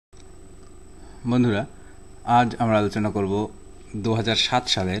বন্ধুরা, আজ আমরা আলোচনা করব 2007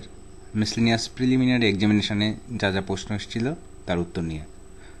 সালের মিসলেনিয়াস প্রিলিমিনারি এক্সামিনেশনে যা যা প্রশ্ন এসেছিল তার উত্তর নিয়ে।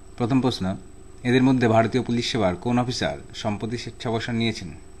 প্রথম প্রশ্ন, এদের মধ্যে ভারতীয় পুলিশ সেবার কোন অফিসার সম্প্রতি স্বেচ্ছাবসর নিয়েছেন?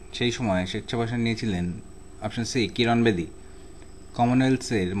 সেই সময় স্বেচ্ছাবসর নিয়েছিলেন অপশন সি কিরণ বেদী।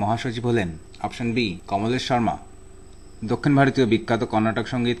 কমনওয়েলথের মহাসচিব হলেন অপশন বি কমলেশ শর্মা। দক্ষিণ ভারতীয় বিখ্যাত কর্ণাটক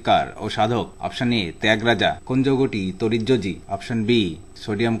সঙ্গীতকার ও সাধক অপশন এ ত্যাগরাজা। কোন যৌগটি তড়িৎযোজী? Option B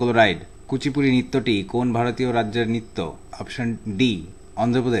sodium chloride. Kuchipudi নৃত্যটি কোন ভারতীয় রাজ্যের নৃত্য? Option D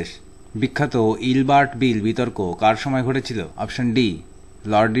Andhra Pradesh. বিখ্যাত ইলবার্ট বিল বিতর্ক কার সময় ঘটেছিল? Option D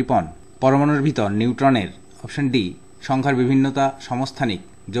Lord Ripon. পরমাণুর ভিতর নিউট্রনের অপশন ডি সংখ্যার বিভিন্নতা সমস্থানিক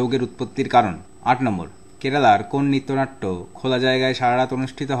যৌগের উৎপত্তির কারণ। ৮ নম্বর, কেরালার কোন নৃত্যনাট্য খোলা জায়গায় সারা রাত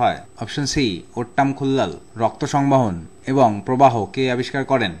অনুষ্ঠিত হয়? Option C ওট্টাম খুল্লাল। রক্ত সংবহন এবং প্রবাহ কে আবিষ্কার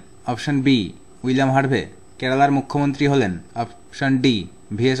করেন? Option B William Harvey. কেরালার মুখ্যমন্ত্রী হলেন অপশন ডি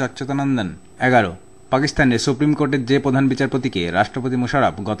ভি.এস. অচ্যুতানন্দন। ১১, পাকিস্তানের সুপ্রিম কোর্টের যে প্রধান বিচারপতিকে রাষ্ট্রপতি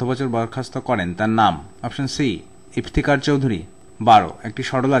মুশারফ গত বছর বরখাস্ত করেন তার নাম? Option C Iftikhar Chowdhury. ১২, একটি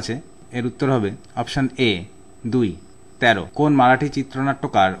সরল আছে, এর উত্তর হবে অপশন এ ২। ১৩, কোন মারাঠি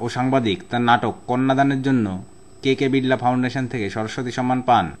চিত্রনাট্যকার ও সাংবাদিক তার নাটক কন্যাদানের জন্য কে কে বিড়লা ফাউন্ডেশন থেকে সরস্বতী সম্মান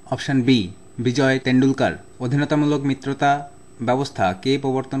পান? অপশন বি বিজয় তেন্ডুলকর। অধীনতামূলক মিত্রতা ব্যবস্থা কে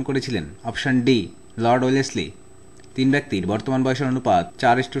প্রবর্তন করেছিলেন? Option D Lord Wellesley. ৩ ব্যক্তির বর্তমান বয়সের অনুপাত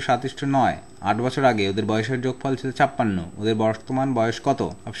 ৪:৭:৯। ৮ বছর আগে ওদের বয়সের যোগফল ছিল ৫৬। ওদের বর্তমান বয়স কত?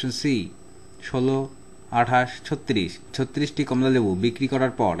 Option C ১৬, ২৮, ৩৬। ৩৬টি কমলালেবু বিক্রি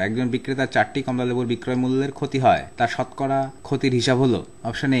করার পর একজন বিক্রেতার ৪টি কমলালেবুর বিক্রয় মূল্যের ক্ষতি হয়, তার শতকরা ক্ষতির হিসাব হল?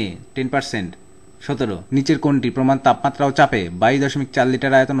 Option A 10%। ১৭, নিচের কোনটি প্রমাণ তাপমাত্রা ও চাপে ২২.৪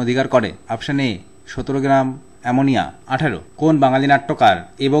 লিটার আয়তন অধিকার করে? Option A ১৭ gram ammonia. ১৮, কোন বাঙালি নাট্যকার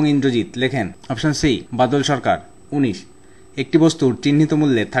এবং ইন্দ্রজিৎ লেখেন? অপশন সি বাদল সরকার। ১৯, একটি বস্তুর চিহ্নিত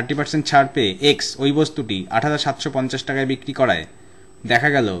মূল্যে 30% ছাড় পেয়ে এক্স ওই বস্তুটি ৮,৭৫০ টাকায় বিক্রি করায় দেখা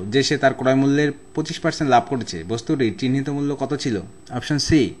গেল যে সে তার ক্রয় মূল্যের 25% লাভ করেছে। বস্তুটির চিহ্নিত মূল্য কত ছিল? অপশন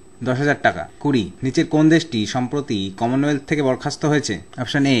সি ১০,০০০ টাকা। ২০, নিচের কোন দেশটি সম্প্রতি কমনওয়েলথ থেকে বরখাস্ত হয়েছে?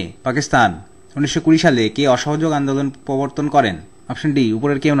 Option A Pakistan. ১৯২০ সালে কে অসহযোগ আন্দোলন প্রবর্তন করেন? অপশন ডি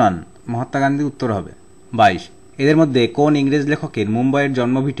উপরের কেউ নন, মহাত্মা গান্ধী উত্তর হবে। ২২, এদের মধ্যে কোন ইংরেজ লেখকের মুম্বাইয়ের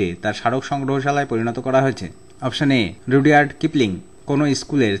জন্মভিটে তার স্মারক সংগ্রহশালায় পরিণত করা হয়েছে? Option A Rudyard Kipling. কোন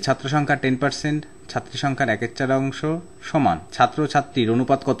স্কুলের ছাত্র সংখ্যা 10%, ছাত্রী সংখ্যার 1/4 সমান। ছাত্র ছাত্রীর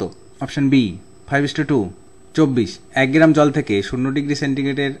অনুপাত কত? Option B 5:2। ২৪, ১ গ্রাম জল থেকে 0 ডিগ্রি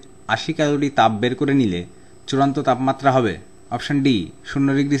সেন্টিগ্রেডের ৮০ ক্যালোরি তাপ বের করে নিলে চূড়ান্ত তাপমাত্রা হবে? Option D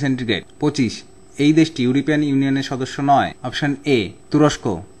 0 degree centigrade. ২৫, এই দেশটি ইউরোপিয়ান ইউনিয়নের সদস্য নয়। অপশন এ তুরস্ক।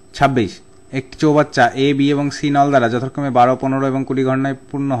 ২৬, একটি চৌবাচ্চা এ, বি এবং সি নল দ্বারা যথাক্রমে ১২, ১৫ এবং ২০ ঘন্টায়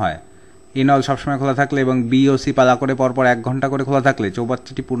পূর্ণ হয়। এ নল সবসময় খোলা থাকলে এবং বি ও সি পালা করে পরপর ১ ঘন্টা করে খোলা থাকলে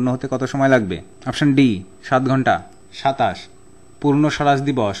চৌবাচ্চাটি পূর্ণ হতে কত সময় লাগবে? অপশন ডি ৭ ঘন্টা। ২৭, পূর্ণ স্বরাজ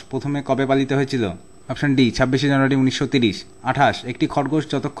দিবস প্রথমে কবে পালিত হয়েছিল? অপশন ডি ২৬শে জানুয়ারি ১৯৩০। ২৮, একটি খরগোশ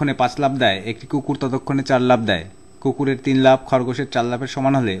যতক্ষণে ৫ লাফ দেয় একটি কুকুর ততক্ষণে ৪ লাফ দেয়। কুকুরের ৩ লাফ খরগোশের ৪ লাফের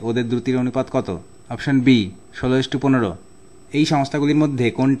সমান হলে ওদের দ্রুতির অনুপাত কত? Option B ১৬:১৫। এই সংস্থাগুলির মধ্যে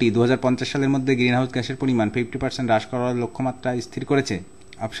কোনটি ২০৫০ সালের মধ্যে গ্রিনহাউস গ্যাসের পরিমাণ 50% হ্রাস করার লক্ষ্যমাত্রা স্থির করেছে?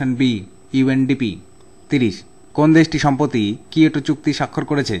 Option B UNDP. ৩০, কোন দেশটি সম্প্রতি কিয়োটো চুক্তি স্বাক্ষর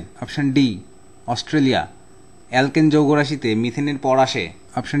করেছে? Option D Australia. অ্যালকেন যৌগরাশিতে মিথেনের পর আসে?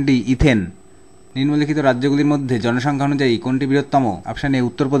 Option D ethane. নিম্নলিখিত রাজ্যগুলির মধ্যে জনসংখ্যা অনুযায়ী কোনটি বৃহত্তম? Option A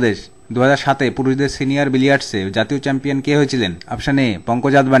Uttar Pradesh. ২০০৭-এ পুরুষদের সিনিয়র বিলিয়ার্ডসে জাতীয় চ্যাম্পিয়ন কে হয়েছিলেন? Option A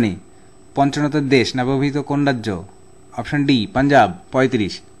Pankaj Advani. পঞ্চনতের দেশ নামে কোন রাজ্য? Option D Punjab.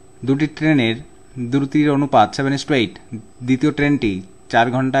 ৩৫, দুটি ট্রেনের দ্রুতির অনুপাত 7:8। দ্বিতীয় ট্রেনটি ৪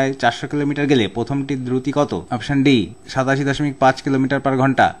 ঘন্টায় ৪০০ কিলোমিটার গেলে প্রথমটির দ্রুতি কত? অপশন ডি ৮৭.৫ কিলোমিটার পার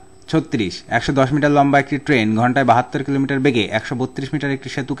ঘন্টা। ৩৬, ১১০ মিটার লম্বা একটি ট্রেন ঘন্টায় ৭২ কিলোমিটার বেগে ১৩২ মিটার একটি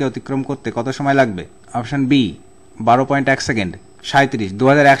সেতুকে অতিক্রম করতে কত সময় লাগবে? Option B ১২.১ second. ৩৭,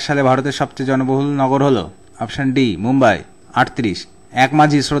 ২০০১ সালে ভারতের সবচেয়ে জনবহুল নগর হল? Option D Mumbai. ৩৮, এক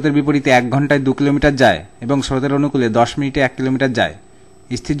মাঝি স্রোতের বিপরীতে ১ ঘন্টায় ২ কিলোমিটার যায় এবং স্রোতের অনুকূলে ১০ মিনিটে ১ কিলোমিটার যায়।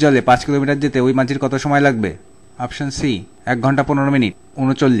 স্থির জলে ৫ কিলোমিটার যেতে ওই মাঝির কত সময় লাগবে? অপশন সি ১ ঘন্টা ১৫ মিনিট।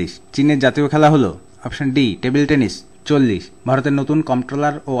 ৩৯, চীনের জাতীয় খেলা হল? Option D table tennis. ৪০, ভারতের নতুন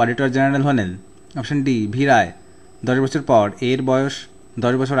কন্ট্রোলার ও অডিটর জেনারেল হলেন? অপশন ডি ভি রায়। ১০ বছর পর এর বয়স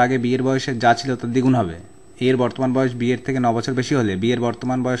 ১০ বছর আগে বিয়ের বয়সের যা ছিল তার দ্বিগুণ হবে। এর বর্তমান বয়স বিয়ের থেকে ৯ বছর বেশি হলে বিয়ের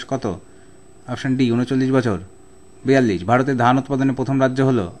বর্তমান বয়স কত? অপশন ডি ৩৯ বছর। ৪২, ভারতের ধান উৎপাদনের প্রথম রাজ্য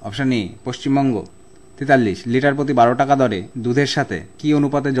হল? Option A Paschimbanga. ৪৩, লিটার প্রতি ১২ টাকা দরে দুধের সাথে কি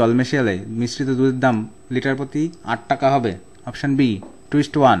অনুপাতে জল মেশালে মিশ্রিত দুধের দাম লিটার প্রতি ৮ টাকা হবে? Option B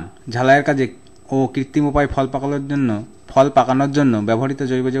 2:1। ঝালাইয়ের কাজে ও কৃত্রিম উপায়ে ফল পাকানোর জন্য ফল পাকানোর জন্য ব্যবহৃত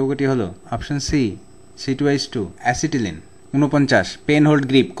জৈব যৌগটি হল option C C2H2 acetylene. 49 pen hold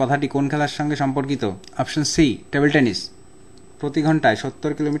grip কথাটি কোন খেলার সঙ্গে সম্পর্কিত? Option C table tennis. প্রতি ঘন্টায়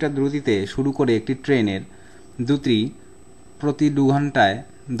 70 কিলোমিটার দ্রুতিতে শুরু করে একটি ট্রেনের দ্রুতি প্রতি 2 ঘন্টায়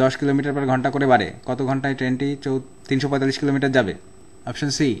 10 কিলোমিটার পার ঘন্টা করে বাড়ে। কত ঘন্টায় ট্রেনটি 345 কিলোমিটার যাবে?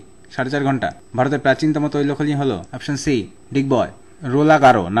 অপশন সি 4.5 ঘন্টা। ভারতের প্রাচীনতম তৈলখনি হল অপশন সি ডিগবয়। রোলা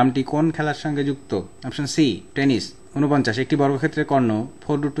গারো নামটি কোন খেলার সঙ্গে যুক্ত? Option C tennis. 49 একটি বর্গক্ষেত্রের কর্ণ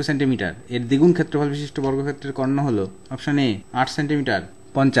 4√2 সেন্টিমিটার, এর দ্বিগুণ ক্ষেত্রফল বিশিষ্ট বর্গক্ষেত্রের কর্ণ হল অপশন এ 8 সেন্টিমিটার।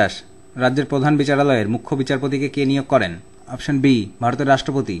 50 রাজ্যের প্রধান বিচারালয়ের মুখ্য বিচারপতিকে কে নিয়োগ করেন? অপশন বি ভারতের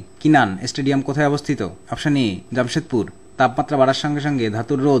রাষ্ট্রপতি। কিনান স্টেডিয়াম কোথায় অবস্থিত? Option A Jamshedpur. তাপমাত্রা বাড়ার সঙ্গে সঙ্গে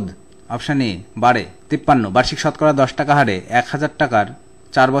ধাতুর রোধ অপশন এ বাড়ে। 53 বার্ষিক শতকরা 10 টাকা হারে 1000 টাকার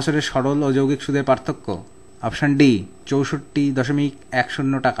 4 বছরের সরল ও যৌগিক সুদের পার্থক্য? অপশন ডি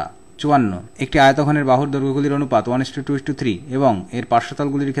 64.10 টাকা। 54 একটি আয়তঘনের বাহুর দৈর্ঘ্যগুলির অনুপাত 1:2:3 এবং এর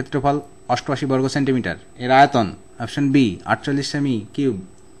পার্শ্বতলগুলির ক্ষেত্রফল 88 বর্গ সেন্টিমিটার, এর আয়তন? Option B 48 semi cube.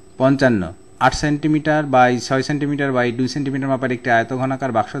 55 8 centimetre by 6 centimetre by 2 centimetre মাপের একটি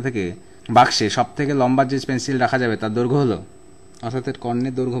আয়তঘনাকার বাক্সে সব থেকে লম্বা যে পেন্সিল রাখা যাবে তার দৈর্ঘ্য হলো, অর্থাৎ এর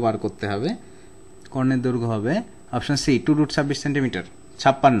কর্ণের দৈর্ঘ্য বার করতে হবে। কর্ণের দৈর্ঘ্য হবে option C 2.26 centimetre.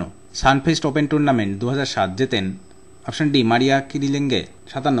 56 সানফেস্ট open tournament 2007 জেতেন? Option Di Maria কিরিলেঙ্গে।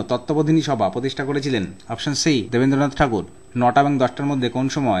 57 Tattwabodhini সভা প্রতিষ্ঠা করেছিলেন? অপশন সি দেবেন্দ্রনাথ ঠাকুর। 9টা এবং 10টার মধ্যে কোন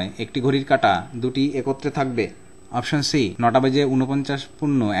সময় একটি ঘড়ির কাঁটা দুটি একত্রে থাকবে? অপশন সি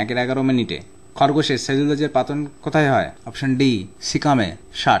 9:49.11 খরগোশের সেলুলোজের পাতন কোথায় হয়? Option D সিকামে।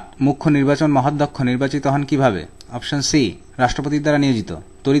 60 মুখ্য নির্বাচন মহাধ্যক্ষ নির্বাচিত হন কিভাবে? অপশন সি রাষ্ট্রপতির দ্বারা নিয়োজিত।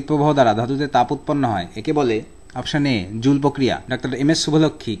 তড়িৎ প্রবাহ দ্বারা ধাতুতে তাপ উৎপন্ন হয়, একে বলে? অপশন এ জুল প্রক্রিয়া। Doctor M S.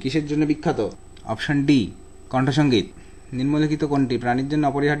 শুভলক্ষ্মী কিসের জন্য বিখ্যাত? Option D কণ্ঠসঙ্গীত। নিম্নলিখিত কোনটি প্রাণীর জন্য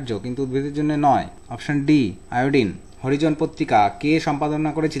অপরিহার্য কিন্তু উদ্ভিদের জন্য নয়? Option D iodine. হরিজন পত্রিকা কে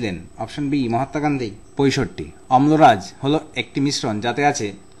সম্পাদনা করেছিলেন? Option B Mahatma Gandhi. 65 অম্লরাজ হলো একটি মিশ্রণ যাতে আছে?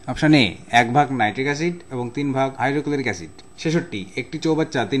 অপশন এ 1 ভাগ নাইট্রিক অ্যাসিড এবং 3 ভাগ হাইড্রোক্লোরিক অ্যাসিড। 66 একটি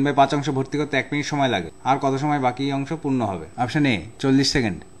চৌবাচ্চা 3/5 অংশ ভর্তি করতে 1 মিনিট সময় লাগে, আর কত সময় বাকি অংশ পূর্ণ হবে? Option A 40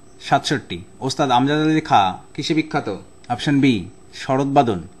 second. 67 ওস্তাদ আমজাদ আলী খাঁ কিসে বিখ্যাত? Option B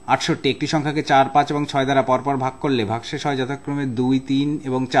শরৎবাদন। 68 একটি সংখ্যাকে 4, 5 এবং 6 দ্বারা পরপর ভাগ করলে ভাগশেষ হয় যথাক্রমে 2, 3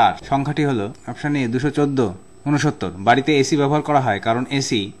 এবং 4। সংখ্যাটি হল? Option A 214। 69 বাড়িতে এসি ব্যবহার করা হয় কারণ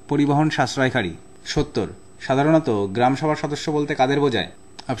এসি পরিবহন সাশ্রয়কারী। 70 সাধারণত গ্রাম সভার সদস্য বলতে কাদের বোঝায়?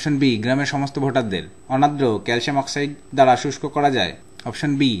 অপশন বি গ্রামের সমস্ত ভোটারদের। অনার্দ্র ক্যালসিয়াম অক্সাইড দ্বারা শুষ্ক করা যায়?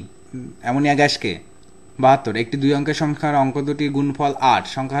 Option B ammonia গ্যাসকে। 72 একটি 2 অঙ্কের সংখ্যার অঙ্ক দুটির গুণফল 8,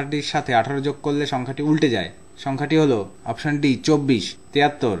 সংখ্যাটির সাথে 18 যোগ করলে সংখ্যাটি উল্টে যায়, সংখ্যাটি হলো? Option D 24।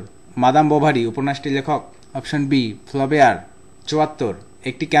 73 মাদাম বোভারি উপন্যাসটির লেখক? Option B Flaubert. 74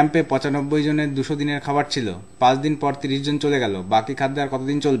 একটি ক্যাম্পে 95 জনের 200 দিনের খাবার ছিল, 5 দিন পর 30 জন চলে গেল, বাকি খাদ্য আর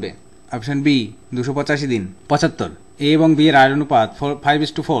কতদিন চলবে? অপশন বি 285 দিন। 75 এ এবং বি এর আয়ের অনুপাত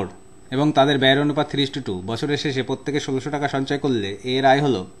 5:4 এবং তাদের ব্যয়ের অনুপাত 3:2। বছরের শেষে প্রত্যেকে 1600 টাকা সঞ্চয় করলে এর আয়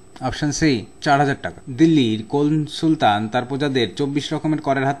হলো? অপশন সি 4000 টাকা। দিল্লির কোন সুলতান তার প্রজাদের 24 রকমের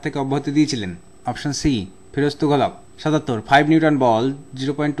করের হাত থেকে অব্যাহতি দিয়েছিলেন? Option C Firoz Tughlaq. 77 5 Newton বল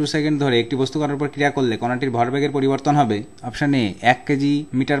 0.2 সেকেন্ড ধরে একটি বস্তু কণার উপর ক্রিয়া করলে কণাটির ভরবেগের পরিবর্তন হবে? Option A 1 KG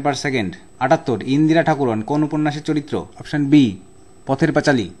metre per second. 78 Indira ঠাকুরন কোন উপন্যাসের চরিত্র? Option B Pather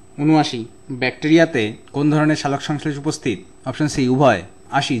Panchali. 79 ব্যাকটেরিয়াতে কোন ধরনের সালোক সংশ্লেষ উপস্থিত? অপশন সি উভয়।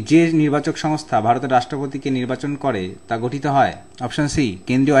 80 যে নির্বাচক সংস্থা ভারতের রাষ্ট্রপতিকে নির্বাচন করে তা গঠিত হয়? অপশন সি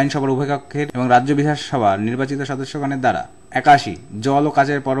কেন্দ্রীয় আইনসভার উভয় কক্ষের এবং রাজ্য বিধানসভার নির্বাচিত সদস্যগণের দ্বারা। 81 জল ও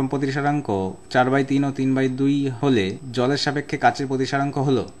কাচের পরম প্রতিসারাঙ্ক 4/3 ও 3/2 হলে জলের সাপেক্ষে কাচের প্রতিসারাঙ্ক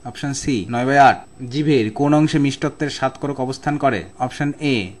হল? Option C 9/8। জিভের কোন অংশে মিষ্টত্বের স্বাদকরক অবস্থান করে? অপশন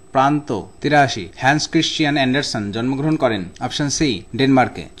এ প্রান্ত। 83 হ্যান্স ক্রিশ্চিয়ান অ্যান্ডারসন জন্মগ্রহণ করেন? Option C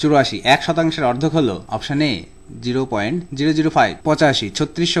ডেনমার্কে। 84 1% অর্ধক হল? Option A 0.005। 85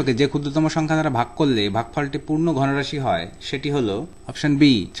 3600কে যে ক্ষুদ্রতম সংখ্যা দ্বারা ভাগ করলে ভাগফলটি পূর্ণ ঘনরাশি হয় সেটি হল? Option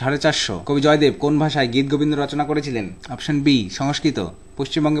B 450। কবি জয়দেব কোন ভাষায় গীত গোবিন্দ রচনা করেছিলেন? অপশন বি সংস্কৃত।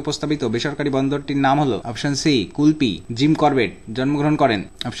 পশ্চিমবঙ্গে প্রস্তাবিত বেসরকারি বন্দরটির নাম হল? Option C Kulpi. Jim Corbett জন্মগ্রহণ করেন?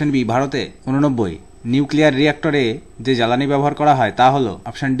 অপশন বি ভারতে। 89 নিউক্লিয়ার রিঅ্যাক্টরে যে জ্বালানি ব্যবহার করা হয় তা হল?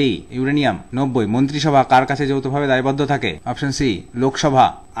 Option D uranium. 90 মন্ত্রিসভা কার কাছে যৌথভাবে দায়বদ্ধ থাকে? Option C Lok Sabha.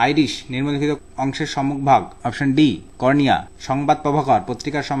 আইরিশ নিম্নলিখিত অংশের সম্মুখভাগ? Option D cornea. সংবাদ প্রভাকর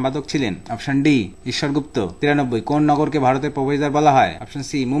পত্রিকার সম্পাদক ছিলেন? Option D Ishwar Gupta. 93 কোন নগরকে ভারতের প্রবেশদ্বার বলা হয়? Option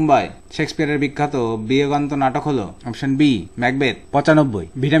C Mumbai. শেক্সপিয়ারের বিখ্যাত বিয়োগান্ত নাটক হল? Option B Macbeth. 95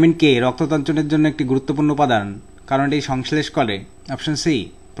 vitamin K রক্ততঞ্চনের জন্য একটি গুরুত্বপূর্ণ উপাদান কারণ এটি সংশ্লেষ করে? Option C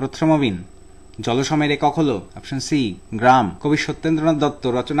প্রথ্রমবিন। জলসমের একক হলো অপশন সি গ্রাম। কবি সত্যেন্দ্রনাথ দত্ত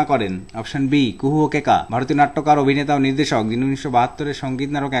রচনা করেন অপশন বি কুহু ও কেকা। ভারতীয় নাট্যকার, অভিনেতা ও নির্দেশক, যিনি 1972 সঙ্গীত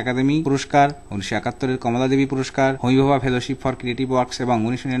নাটক একাডেমি পুরস্কার, 1971 কমলা দেবী পুরস্কার, হৈমভবা ফেলোশিপ ফর ক্রিয়েটিভ ওয়ার্কস এবং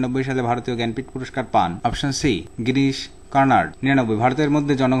 1999 সালে ভারতীয় জ্ঞানপীঠ পুরস্কার পান অপশন সি গিরিশ কার্নাড। 99 ভারতের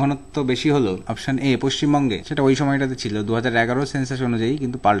মধ্যে জনঘনত্ব বেশি হলো অপশন এ পশ্চিমবঙ্গে। সেটা ওই সময়টাতে ছিল, 2011 সেন্সাস অনুযায়ী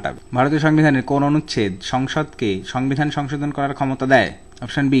কিন্তু পাল্টাবে। ভারতীয় সংবিধানের কোন অনুচ্ছেদ সংসদকে সংবিধান সংশোধন করার ক্ষমতা দেয়?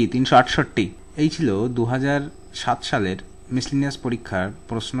 Option B 368। এই ছিল 2007 সালের মিসলিনিয়াস পরীক্ষার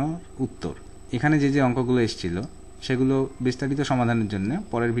প্রশ্ন উত্তর। এখানে যে অঙ্কগুলো এসেছিল সেগুলো বিস্তারিত সমাধানের জন্য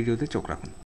পরের ভিডিওতে চোখ রাখুন।